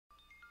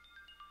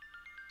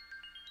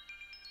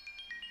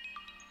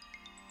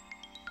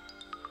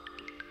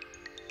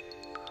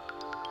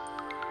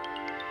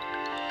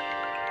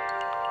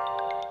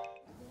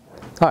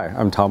Hi,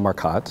 I'm Tom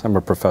Marcotte. I'm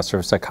a professor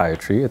of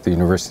psychiatry at the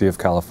University of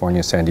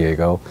California, San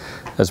Diego,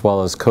 as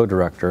well as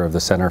co-director of the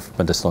Center for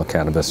Medicinal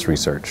Cannabis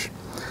Research.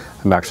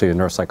 I'm actually a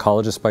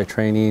neuropsychologist by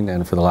training,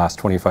 and for the last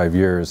 25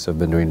 years have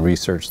been doing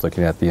research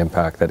looking at the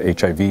impact that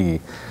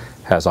HIV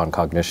has on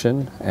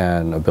cognition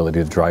and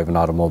ability to drive an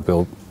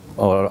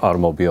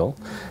automobile.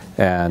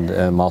 And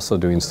I'm also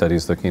doing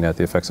studies looking at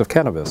the effects of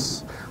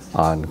cannabis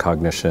on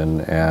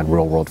cognition and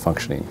real-world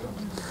functioning.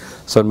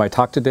 So in my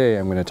talk today,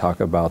 I'm going to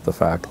talk about the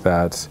fact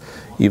that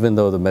even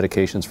though the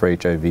medications for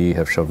HIV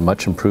have shown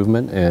much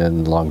improvement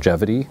in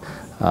longevity,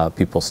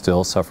 people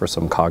still suffer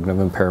some cognitive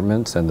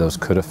impairments, and those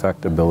could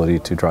affect ability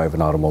to drive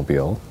an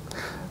automobile.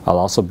 I'll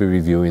also be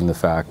reviewing the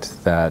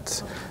fact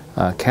that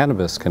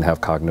cannabis can have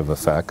cognitive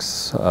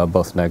effects,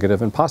 both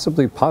negative and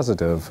possibly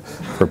positive,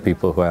 for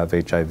people who have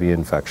HIV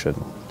infection.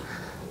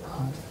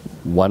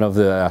 One of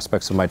the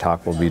aspects of my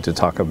talk will be to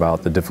talk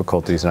about the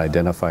difficulties in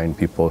identifying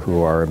people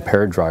who are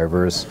impaired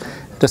drivers,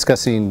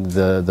 discussing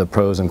the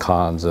pros and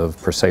cons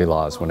of per se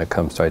laws when it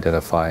comes to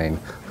identifying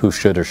who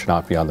should or should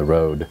not be on the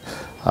road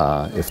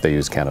if they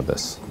use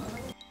cannabis.